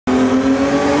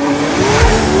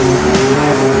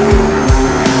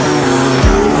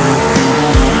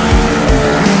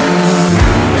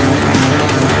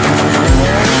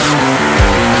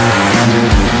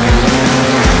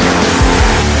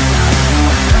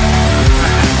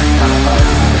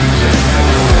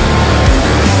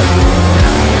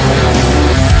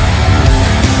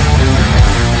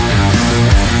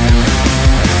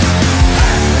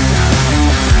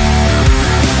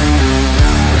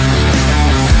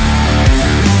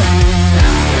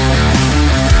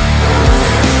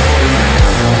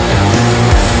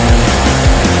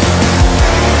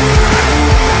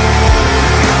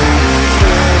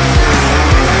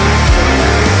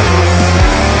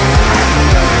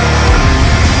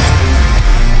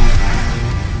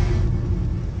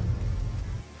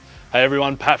Hey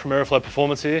everyone, Pat from Aeroflow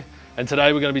Performance here, and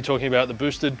today we're going to be talking about the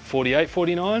boosted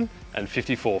 4849 and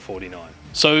 5449.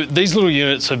 So these little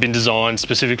units have been designed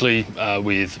specifically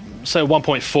with, say,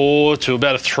 1.4 to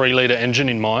about a 3 litre engine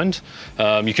in mind.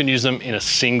 You can use them in a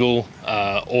single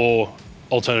or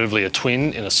alternatively a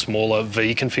twin in a smaller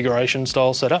V configuration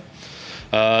style setup.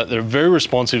 They're a very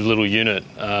responsive little unit.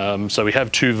 So we have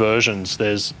two versions.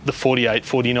 There's the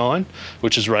 4849,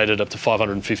 which is rated up to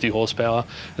 550 horsepower,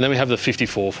 and then we have the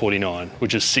 5449,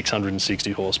 which is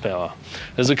 660 horsepower.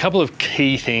 There's a couple of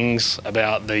key things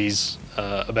about these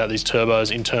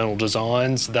turbos' internal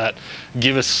designs that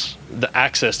give us the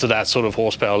access to that sort of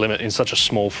horsepower limit in such a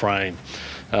small frame.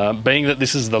 Being that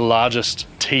this is the largest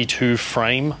T2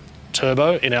 frame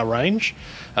turbo in our range,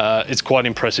 it's quite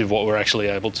impressive what we're actually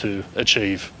able to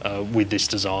achieve with this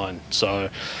design. So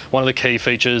one of the key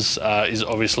features is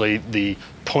obviously the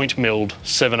point milled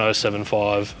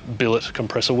 7075 billet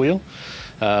compressor wheel.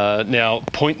 Now,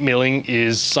 point milling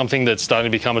is something that's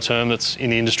starting to become a term that's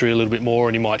in the industry a little bit more,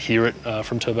 and you might hear it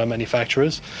from turbo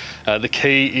manufacturers. The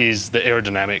key is the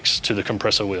aerodynamics to the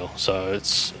compressor wheel. So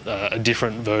it's a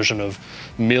different version of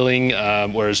milling,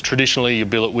 whereas traditionally your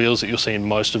billet wheels that you'll see in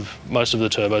most of the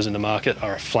turbos in the market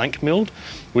are a flank milled,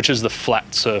 which is the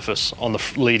flat surface on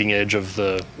the leading edge of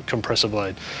the compressor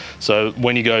blade. So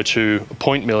when you go to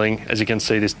point milling, as you can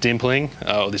see, this dimpling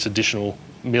or this additional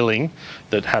milling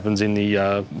that happens in the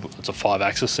it's a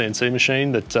 5-axis CNC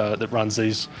machine that runs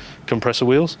these compressor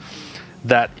wheels.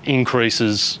 That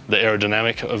increases the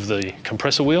aerodynamic of the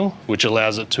compressor wheel, which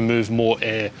allows it to move more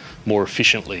air more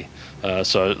efficiently.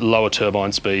 So lower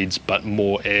turbine speeds, but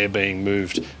more air being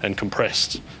moved and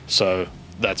compressed. So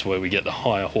that's where we get the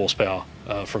higher horsepower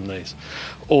from these.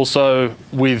 Also,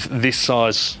 with this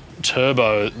size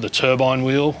turbo, the turbine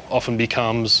wheel often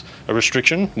becomes a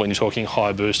restriction when you're talking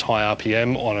high boost, high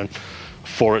RPM on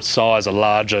for its size, a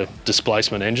larger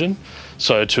displacement engine.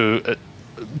 So to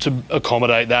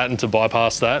accommodate that and to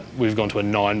bypass that, we've gone to a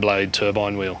 9-blade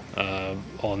turbine wheel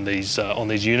on these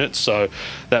units. So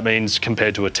that means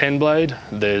compared to a 10-blade,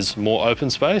 there's more open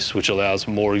space, which allows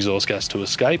more exhaust gas to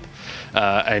escape,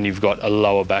 and you've got a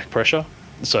lower back pressure.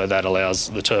 So that allows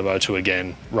the turbo to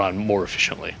again run more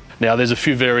efficiently. Now there's a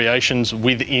few variations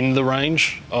within the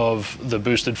range of the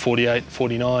boosted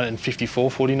 4849 and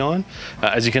 5449.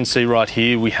 As you can see right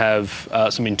here, we have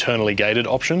some internally gated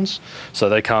options. So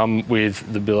they come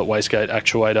with the billet wastegate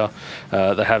actuator.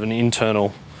 They have an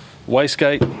internal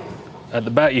wastegate. At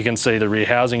the back you can see the rear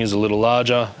housing is a little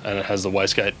larger, and it has the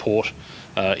wastegate port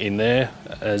in there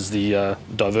as the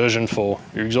diversion for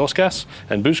your exhaust gas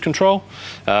and boost control.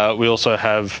 We also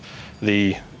have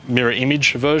the mirror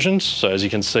image versions. So as you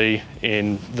can see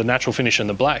in the natural finish in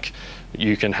the black,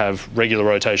 you can have regular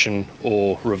rotation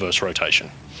or reverse rotation.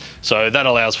 So that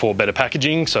allows for better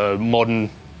packaging. So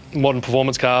modern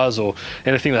performance cars or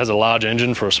anything that has a large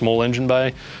engine for a small engine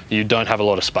bay, you don't have a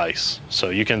lot of space.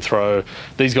 So you can throw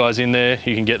these guys in there,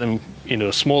 you can get them into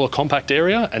a smaller compact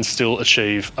area and still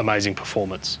achieve amazing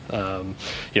performance. When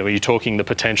you're talking the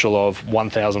potential of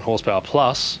 1000 horsepower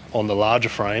plus on the larger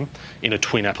frame in a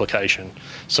twin application.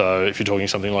 So if you're talking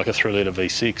something like a 3 litre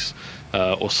V6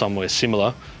 or somewhere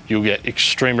similar, you'll get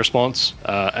extreme response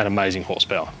and amazing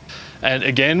horsepower. And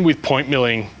again, with point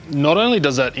milling, not only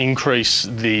does that increase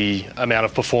the amount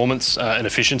of performance and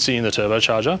efficiency in the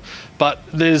turbocharger, but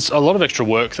there's a lot of extra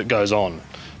work that goes on.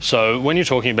 So when you're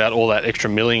talking about all that extra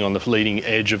milling on the leading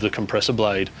edge of the compressor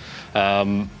blade,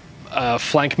 a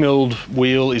flank milled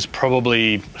wheel is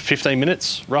probably 15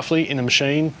 minutes roughly in the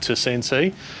machine to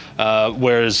CNC.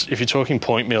 Whereas if you're talking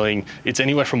point milling, it's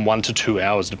anywhere from 1 to 2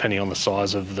 hours depending on the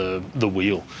size of the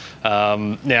wheel.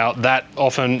 Now that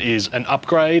often is an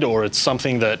upgrade, or it's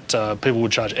something that people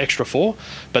would charge extra for,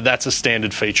 but that's a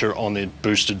standard feature on the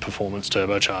boosted performance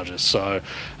turbochargers. So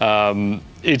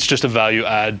it's just a value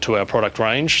add to our product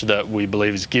range that we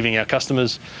believe is giving our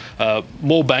customers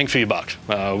more bang for your buck,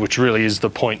 which really is the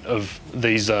point of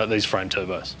these frame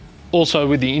turbos. Also,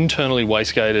 with the internally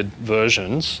wastegated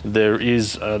versions, there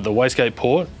is the wastegate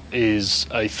port is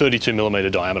a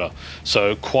 32mm diameter,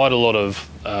 so quite a lot of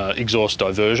exhaust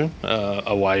diversion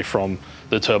away from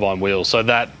the turbine wheel. So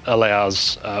that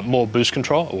allows more boost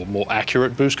control, or more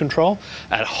accurate boost control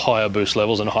at higher boost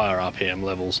levels and higher RPM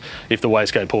levels. If the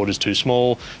wastegate port is too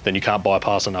small, then you can't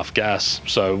bypass enough gas.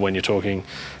 So when you're talking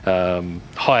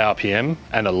high RPM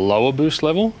and a lower boost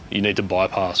level, you need to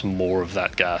bypass more of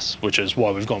that gas, which is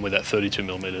why we've gone with that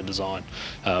 32mm design.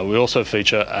 We also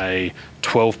feature a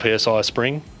 12 PSI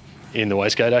spring in the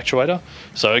wastegate actuator,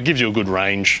 so it gives you a good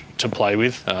range to play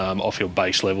with off your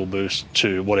base level boost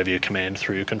to whatever you command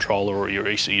through your controller or your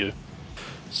ECU.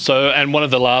 So, and one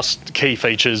of the last key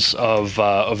features of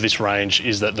this range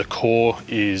is that the core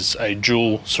is a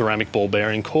dual ceramic ball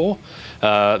bearing core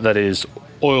that is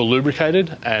oil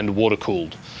lubricated and water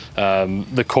cooled.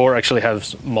 The core actually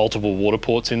has multiple water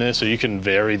ports in there, so you can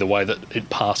vary the way that it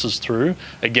passes through.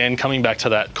 Again, coming back to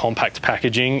that compact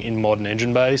packaging in modern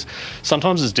engine bays,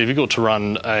 sometimes it's difficult to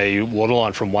run a water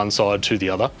line from one side to the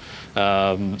other.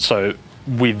 So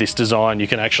with this design, you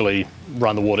can actually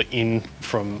run the water in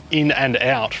and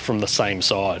out from the same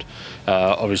side.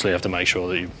 Obviously, you have to make sure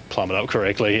that you plumb it up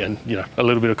correctly, and a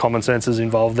little bit of common sense is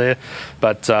involved there.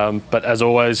 But as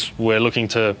always, we're looking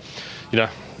to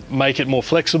make it more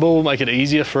flexible, make it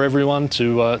easier for everyone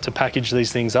to package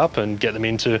these things up and get them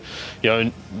into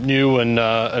new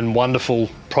and wonderful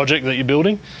project that you're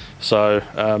building. So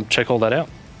check all that out.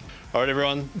 All right,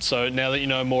 everyone, so now that you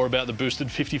know more about the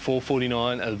boosted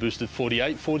 5449 and the boosted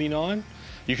 4849,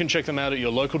 you can check them out at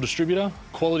your local distributor,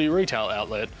 quality retail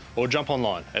outlet, or jump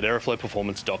online at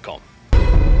aeroflowperformance.com.